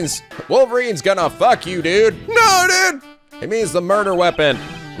 He means Wolverine's gonna fuck you, dude. No, dude! It means the murder weapon.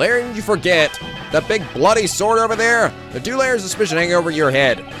 Larry, did you forget? That big bloody sword over there? The 2 layers of suspicion hanging over your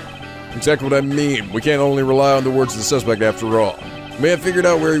head. Exactly what I mean. We can't only rely on the words of the suspect after all. We may have figured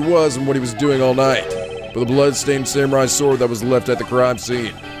out where he was and what he was doing all night. But the blood-stained samurai sword that was left at the crime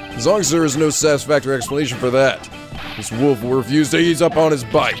scene. As long as there is no satisfactory explanation for that, this wolf will refuse to ease up on his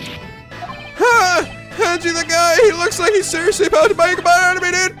bite. Ha! Hanji, the guy, he looks like he's seriously about to make a bite out of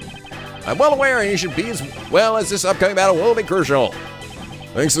me, dude! I'm well aware and you should be as well as this upcoming battle will be crucial.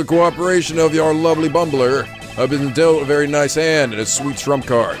 Thanks to the cooperation of your lovely bumbler, I've been dealt a very nice hand and a sweet trump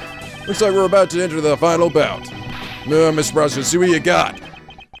card. Looks like we're about to enter the final bout. Mr. Brosnan, see what you got.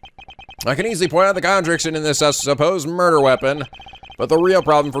 I can easily point out the contradiction in this supposed murder weapon, but the real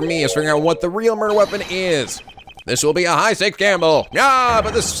problem for me is figuring out what the real murder weapon is. This will be a high-stakes gamble. Yeah,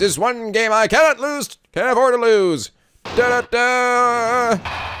 but this is one game I cannot lose, can't afford to lose. Da-da-da,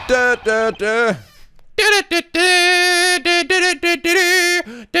 da-da-da.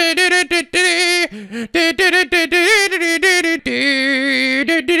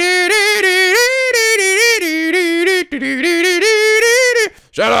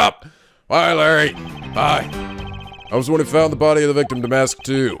 Shut up! Bye, Larry. Bye. I was the one who found the body of the victim, Damask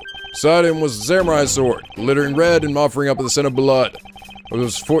 2. Beside him was a samurai sword, glittering red and offering up the scent of blood. It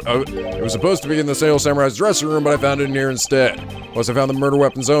was supposed to be in the Sail Samurai's dressing room, but I found it in here instead. Plus, I found the murder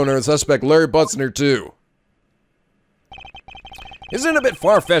weapon's owner and suspect Larry Butts in here too. Isn't it a bit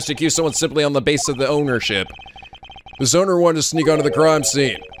far-fetched to accuse someone simply on the basis of the ownership? This owner wanted to sneak onto the crime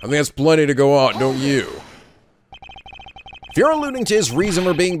scene. I think that's plenty to go on, don't you? If you're alluding to his reason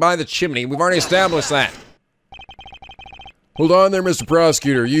for being by the chimney, we've already established that. Hold on there, Mr.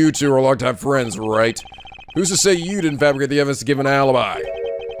 Prosecutor. You two are longtime friends, right? Who's to say you didn't fabricate the evidence to give an alibi?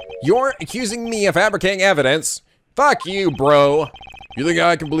 You're accusing me of fabricating evidence? Fuck you, bro. You think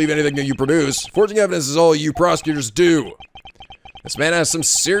I can believe anything that you produce? Forging evidence is all you prosecutors do. This man has some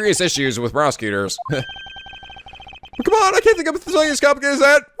serious issues with prosecutors. Well, come on, I can't think of something as complicated as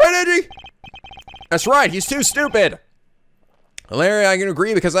that. Right, Edgy? That's right, he's too stupid. Larry, I can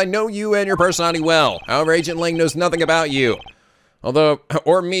agree because I know you and your personality well. However, Agent Lang knows nothing about you. Although,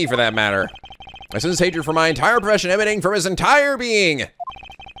 or me for that matter. I sense hatred for my entire profession emanating from his entire being.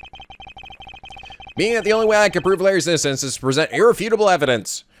 Being that the only way I can prove Larry's innocence is to present irrefutable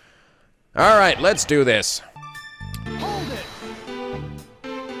evidence. Alright, let's do this.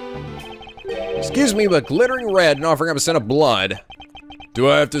 Excuse me, but glittering red and offering up a scent of blood. Do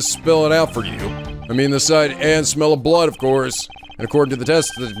I have to spell it out for you? I mean the sight and smell of blood, of course. And according to the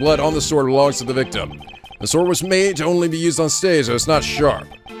test, the blood on the sword belongs to the victim. The sword was made to only be used on stage, so it's not sharp.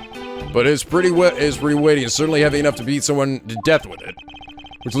 But it's pretty weighty and certainly heavy enough to beat someone to death with it.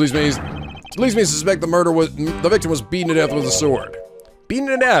 Which leads me to suspect the victim was beaten to death with a sword. Beaten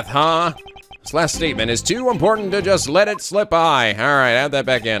to death, huh? This last statement is too important to just let it slip by. Alright, add that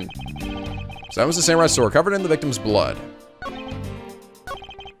back in. So that was the samurai sword covered in the victim's blood.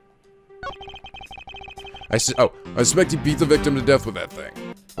 I suspect he beat the victim to death with that thing.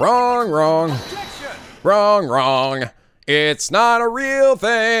 Wrong, wrong. Wrong, wrong. It's not a real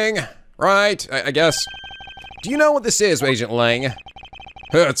thing. Right, I guess. Do you know what this is, Agent Lang?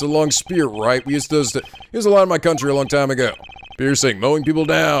 It's a long spear, right? We used those to use a lot in my country a long time ago. Piercing, mowing people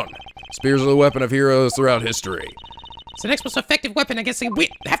down. Spears are the weapon of heroes throughout history. It's the next most effective weapon against the wit.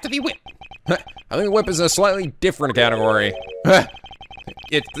 Have to be wit. I think the weapon's in a slightly different category.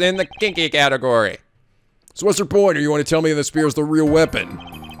 It's in the kinky category. So what's your point? Or you want to tell me the spear is the real weapon?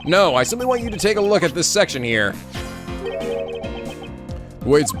 No, I simply want you to take a look at this section here. The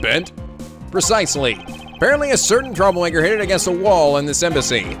way it's bent? Precisely. Apparently a certain troublemaker hit it against a wall in this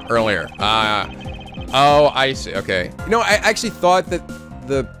embassy earlier. Oh, I see, okay. You know, I actually thought that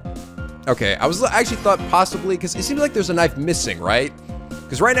okay, I actually thought possibly, because it seems like there's a knife missing, right?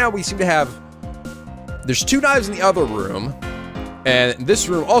 Because right now we seem to have, there's 2 knives in the other room, and this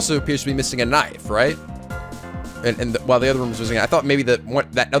room also appears to be missing a knife, right? And while the other room was missing, I thought maybe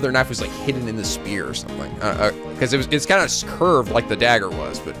that other knife was like hidden in the spear or something. Because it's kind of curved like the dagger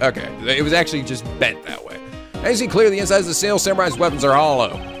was, but okay. It was actually just bent that way. As you see clearly, the insides of the Sail Samurai's weapons are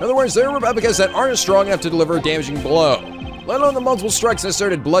hollow. In other words, they're replicas that aren't strong enough to deliver a damaging blow, let alone the multiple strikes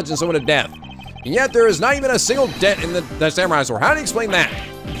necessary to bludgeon someone to death. And yet there is not even a single dent in the samurai sword. How do you explain that?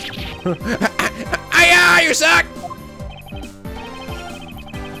 You suck!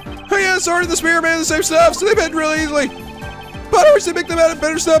 Oh yeah, the sword and the spear are made of the same stuff, so they bend really easily. But I wish they make them out of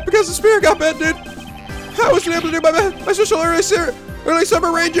better stuff because the spear got bent, dude. I wasn't able to do my special early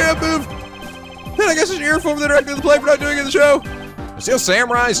summer rain jam move. And I guess it's an earful from the director of the play for not doing it in the show. The Steel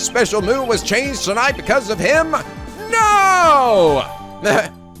Samurai's special move was changed tonight because of him? No!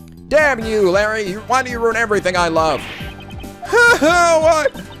 Damn you, Larry. Why do you ruin everything I love?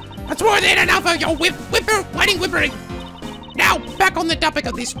 What? That's more than enough of your whippering. Now, back on the topic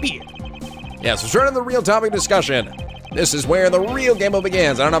of this beer. Yes, return to the real topic discussion. This is where the real game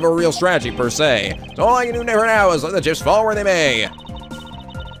begins. I don't have a real strategy per se. So all I can do for now is let the chips fall where they may.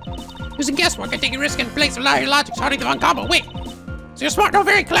 Using guesswork and taking risk in place of your logic's hardly the Von Karma. Wait, so you're smart, not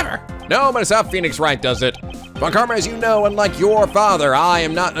very clever. No, but it's how Phoenix Wright does it. Von Karma, as you know, unlike your father, I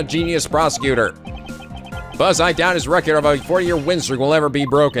am not a genius prosecutor. Plus, I doubt his record of a 40-year win streak will ever be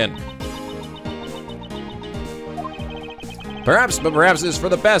broken. Perhaps it is for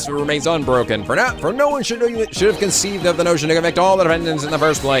the best if it remains unbroken. For no one should have conceived of the notion to convict all the defendants in the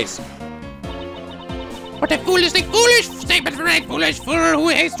first place. What a foolish statement for a foolish fool who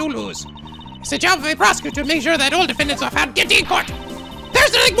hates to lose. It's the job of a prosecutor to make sure that all defendants are found guilty in court.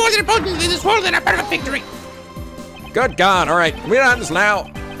 There's nothing more important in this world than a perfect victory. Good God! All right, we're on this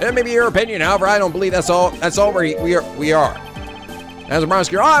now. It may be your opinion, however, I don't believe that's all we are. As a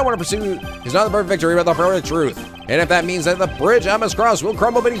prosecutor, all I want to pursue is not the perfect victory, but the perfect truth. And if that means that the bridge I must cross will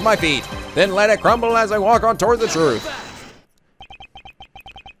crumble beneath my feet, then let it crumble as I walk on toward the truth.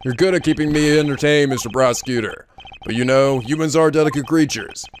 You're good at keeping me entertained, Mr. Prosecutor. But you know, humans are delicate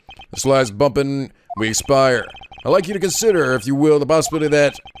creatures. The slightest bumping, we expire. I'd like you to consider, if you will, the possibility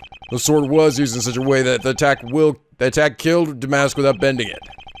that the sword was used in such a way that the attack killed Damask without bending it.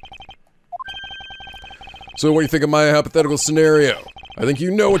 So what do you think of my hypothetical scenario? I think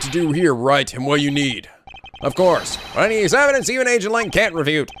you know what to do here, right? And what you need. Of course. What I need is evidence even Agent Lang can't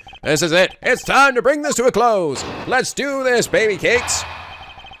refute. This is it. It's time to bring this to a close. Let's do this, baby cakes.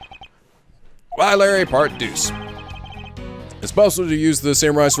 By Larry Part Deuce. It's possible to use the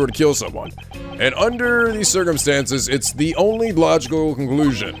samurai sword to kill someone. And under these circumstances, it's the only logical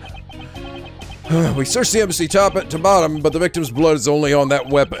conclusion. We searched the embassy top to bottom, but the victim's blood is only on that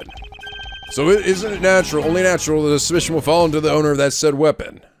weapon. So isn't it only natural that the suspicion will fall into the owner of that said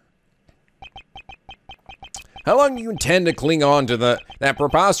weapon? How long do you intend to cling on to that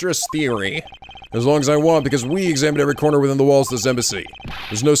preposterous theory? As long as I want, because we examined every corner within the walls of this embassy.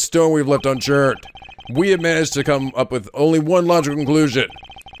 There's no stone we've left unturned. We have managed to come up with only one logical conclusion.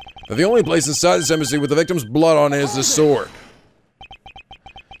 That the only place inside this embassy with the victim's blood on it is this sword.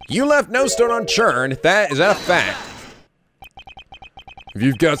 You left no stone unturned. Is that a fact? If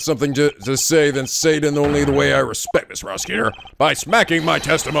you've got something to say, then say it in only the way I respect, Mr. Prosecutor, by smacking my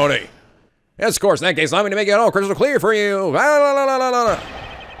testimony. Yes, of course. In that case, I'm going to make it all crystal clear for you.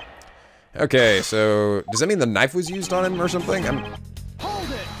 Okay, so does that mean the knife was used on him or something?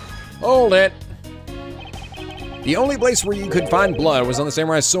 Hold it. The only place where you could find blood was on the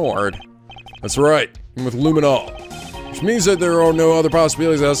samurai sword. That's right, and with luminol. Which means that there are no other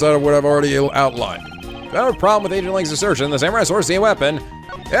possibilities outside of what I've already outlined. Do I have a problem with Agent Lang's assertion the samurai sword is a weapon?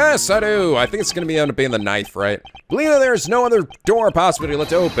 Yes, I do. I think it's going to end up being the knife, right? Believe that there's no other door or possibility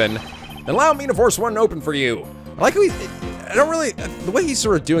left open. Then allow me to force one open for you. I like how I don't really, the way he's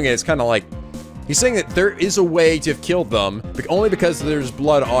sort of doing it is kind of like, he's saying that there is a way to have killed them, but only because there's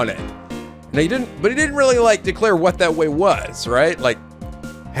blood on it. And he didn't really like declare what that way was, right? Like,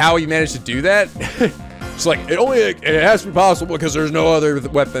 how he managed to do that. It's like, it has to be possible because there's no other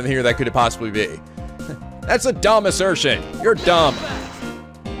weapon here that could it possibly be. That's a dumb assertion. You're dumb.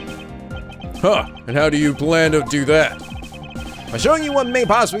 Huh, and how do you plan to do that? By showing you what may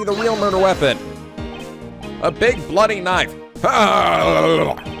possibly be the real murder weapon. A big bloody knife.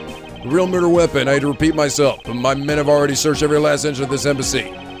 The real murder weapon, I had to repeat myself, but my men have already searched every last inch of this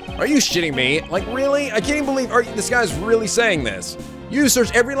embassy. Are you shitting me? Like, really? I can't even believe this guy's really saying this. You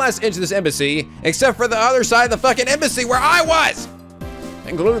searched every last inch of this embassy, except for the other side of the fucking embassy where I was!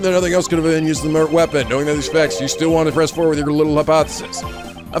 Including that nothing else could have been used as the weapon. Knowing that these facts, you still want to press forward with your little hypothesis.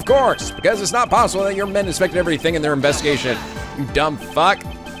 Of course, because it's not possible that your men inspected everything in their investigation. You dumb fuck.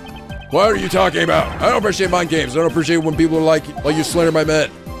 What are you talking about? I don't appreciate mind games. I don't appreciate when people are like you slander my men.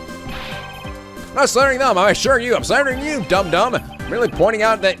 I'm not slandering them, I assure you. I'm slandering you, dum-dum. I'm merely pointing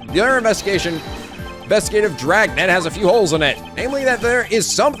out that their investigative dragnet has a few holes in it. Namely that there is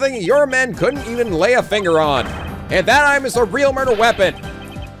something your men couldn't even lay a finger on. And that item is the real murder weapon.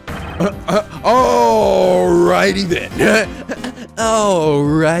 Alrighty then.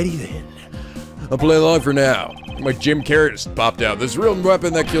 Alrighty then. I'll play along for now. My Jim Carrey just popped out. This real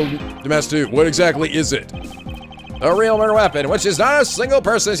weapon that killed Damask. What exactly is it? A real murder weapon, which is not a single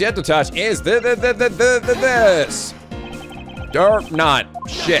person has yet to touch, is this. Or not.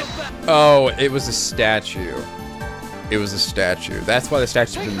 Shit. Oh, it was a statue. It was a statue. That's why the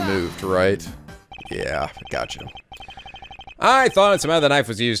statue's been moved, right? Yeah, gotcha. I thought somehow the knife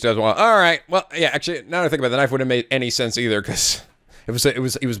was used as well. All right. Well, yeah. Actually, now that I think about it, the knife wouldn't have made any sense either, because it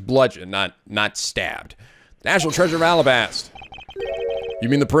was bludgeoned, not stabbed. National Treasure of Alabast. You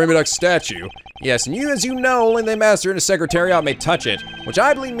mean the Perimeduck statue? Yes, and as you know, only the master and his secretariat may touch it, which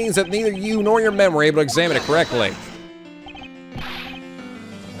I believe means that neither you nor your men were able to examine it correctly.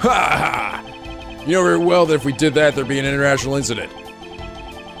 Ha ha! You know very well that if we did that, there'd be an international incident.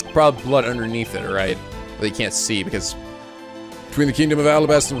 Probably blood underneath it, right? That you can't see because. Between the Kingdom of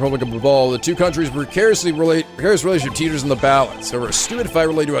Alabast and the Republic of Babal, the two countries precarious relationship teeters in the balance over a stupid fight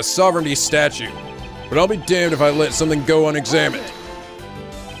related to a sovereignty statue. But I'll be damned if I let something go unexamined.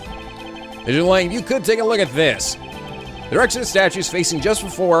 Agent Lang, you could take a look at this. The direction of the statues facing just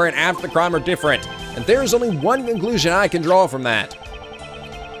before and after the crime are different, and there is only one conclusion I can draw from that.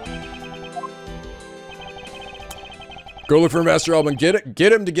 Go look for Master Alban.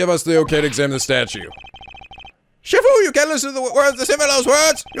 Get him to give us the okay to examine the statue. Shifu, you can't listen to the words, the Simulow's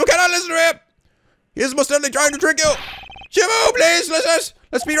words! You cannot listen to him! He is most certainly trying to trick you! Shifu, please,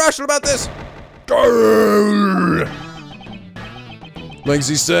 let's be rational about this!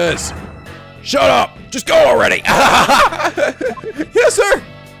 Langsy says, shut up! Just go already! Yes, sir!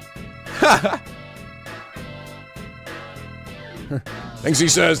 Langsy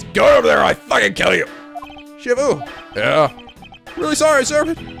says, go over there, I fucking kill you! Shifu, Yeah? really sorry, sir,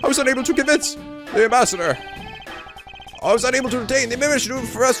 but I was unable to convince the ambassador. I was unable to obtain the permission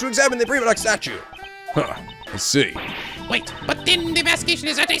for us to examine the Perimeduck statue. Huh, I see. Wait, but then the investigation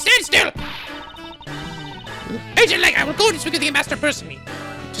is at a standstill! Agent Lang, I will go to speak with the ambassador personally.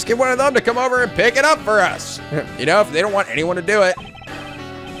 Just get one of them to come over and pick it up for us. You know, if they don't want anyone to do it.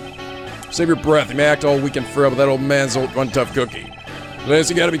 Save your breath, you may act all weak and frail, but that old man's one tough cookie. Lance,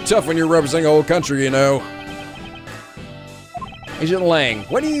 you gotta be tough when you're representing a whole country, you know. Agent Lang,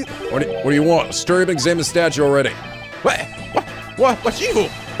 what do you want? Stir up and examine the statue already. What, Shifu?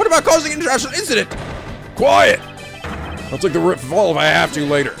 What about causing an international incident? Quiet! I'll take the fall if I have to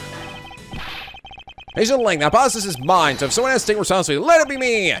later. Agent Lang, that process is mine, so if someone has to take responsibility, let it be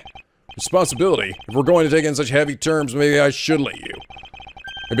me! Responsibility? If we're going to take it in such heavy terms, maybe I should let you.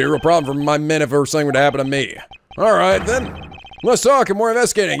 It'd be a real problem for my men if something were to happen to me. Alright then. Less talk and more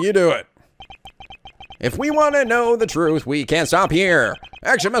investigating, you do it. If we want to know the truth, we can't stop here.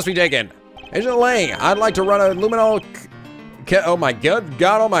 Action must be taken. Agent Lang, I'd like to run a luminol... oh my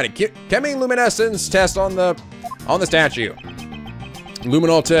God almighty. Chemiluminescence test on the statue.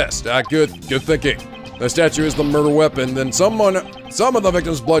 Luminol test. Good thinking. The statue is the murder weapon, then some of the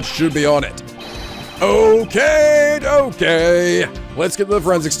victim's blood should be on it. Okay. Let's get the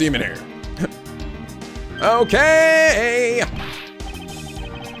forensics team in here. Okay.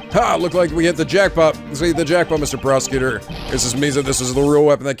 Ha, looked like we hit the jackpot. Let's hit the jackpot, Mr. Prosecutor. This means that this is the real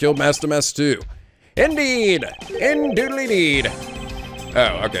weapon that killed Master Mess too. Indeed. Indoodly-deed.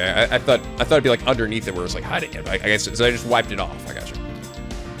 Oh, okay. I thought it'd be like underneath it where it's like hiding it. I guess so I just wiped it off. I gotcha.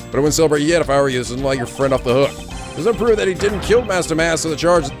 But I wouldn't celebrate yet if I were you. This doesn't let your friend off the hook. There's no proof that he didn't kill Master Mass, so the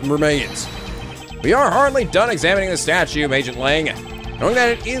charge remains. We are hardly done examining the statue, Agent Lang. Knowing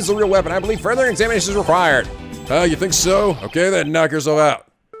that it is the real weapon, I believe further examination is required. You think so? Okay, then knock yourself out.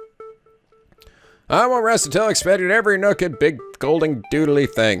 I won't rest until I inspected every nook and big golden doodly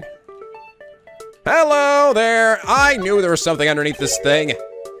thing. Hello there! I knew there was something underneath this thing.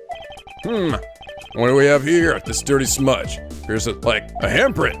 What do we have here? This dirty smudge. Here's like a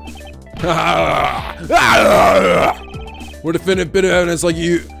handprint. What definitive bit of evidence like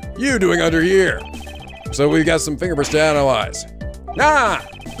you doing under here? So we've got some fingerprints to analyze.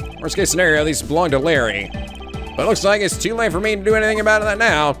 Worst case scenario, these belong to Larry. But it looks like it's too late for me to do anything about that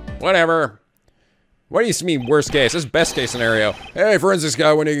now. Whatever. What do you mean worst case? This is best case scenario. Hey, forensics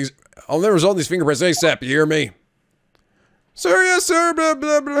guy, I'll never resolve these fingerprints ASAP, you hear me? Sir, yes, sir, blah,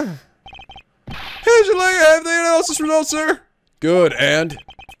 blah, blah. Agent Lang, I have the analysis results, sir. Good, and?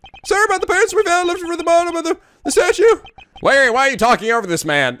 Sir, about the parents we found lifted from the bottom of the statue. Larry, why are you talking over this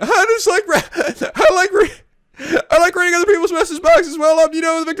man? I just like, I like reading other people's message boxes. Well, you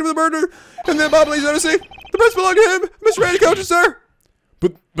know, the victim of the murder and the Bobley's Odyssey. The prints belong to him, Mr. Randy Coaches, sir.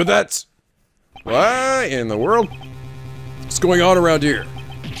 But that's... What in the world? What's going on around here?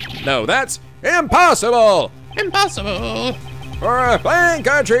 No, that's impossible! Impossible! For a plain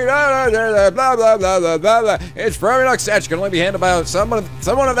country, blah, blah, blah, blah, blah, blah. It's Perimeduck statue can only be handled by someone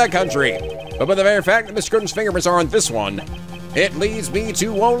of that country. But by the very fact that Mr. Gordon's fingerprints are on this one, it leads me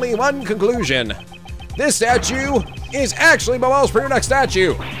to only one conclusion. This statue is actually Momo's Perimeduck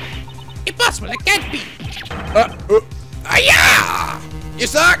statue. Impossible, it can't be! Yeah! You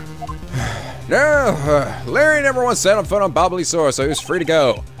suck! No, Larry never once set on foot on Bobbly Source, so he was free to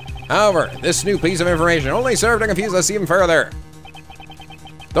go. However, this new piece of information only served to confuse us even further.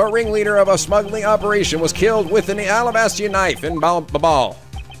 The ringleader of a smuggling operation was killed with an alabaster knife in Babal.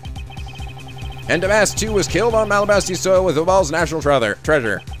 And Damas too was killed on Malabasti soil with Babal's national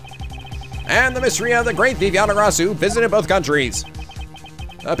treasure. And the mystery of the great thief Yanagrasu visited both countries.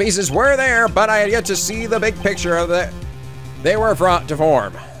 The pieces were there, but I had yet to see the big picture of the they were brought to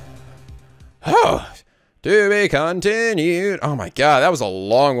form. Oh, to be continued. Oh my god, that was a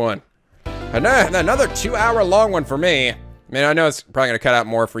long one. Another 2-hour long one for me. I mean, I know it's probably gonna cut out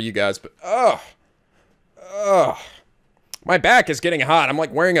more for you guys, but my back is getting hot. I'm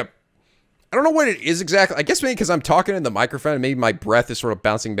like wearing a, I don't know what it is exactly. I guess maybe because I'm talking in the microphone and maybe my breath is sort of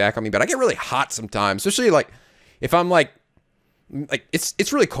bouncing back on me, but I get really hot sometimes, especially like if I'm like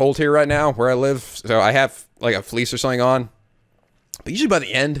it's really cold here right now where I live, so I have like a fleece or something on. But usually by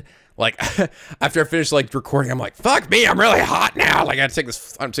the end, like after I finish like recording, I'm like, fuck me, I'm really hot now. Like I gotta take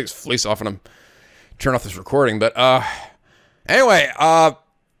this fleece off and I'm turn off this recording. But anyway,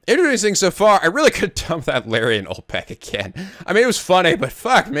 interesting so far. I really could dump that Larry and Olpec again. I mean, it was funny, but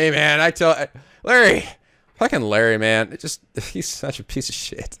fuck me, man. I tell Larry, fucking Larry, man. He's such a piece of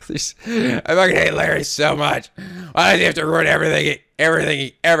shit. I fucking hate Larry so much. Why does he have to ruin everything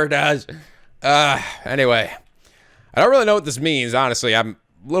he ever does? Anyway, I don't really know what this means, honestly. I'm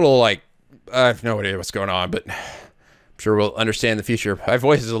a little like, I have no idea what's going on, but I'm sure we'll understand in the future. My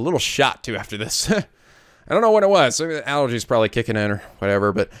voice is a little shot too after this. I don't know what it was. So the allergies probably kicking in or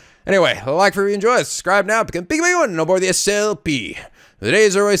whatever. But anyway, like for you enjoy, subscribe now, become big one, no more the SLP. The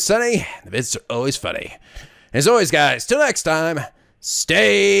days are always sunny, the bits are always funny. And as always, guys, till next time,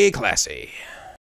 stay classy.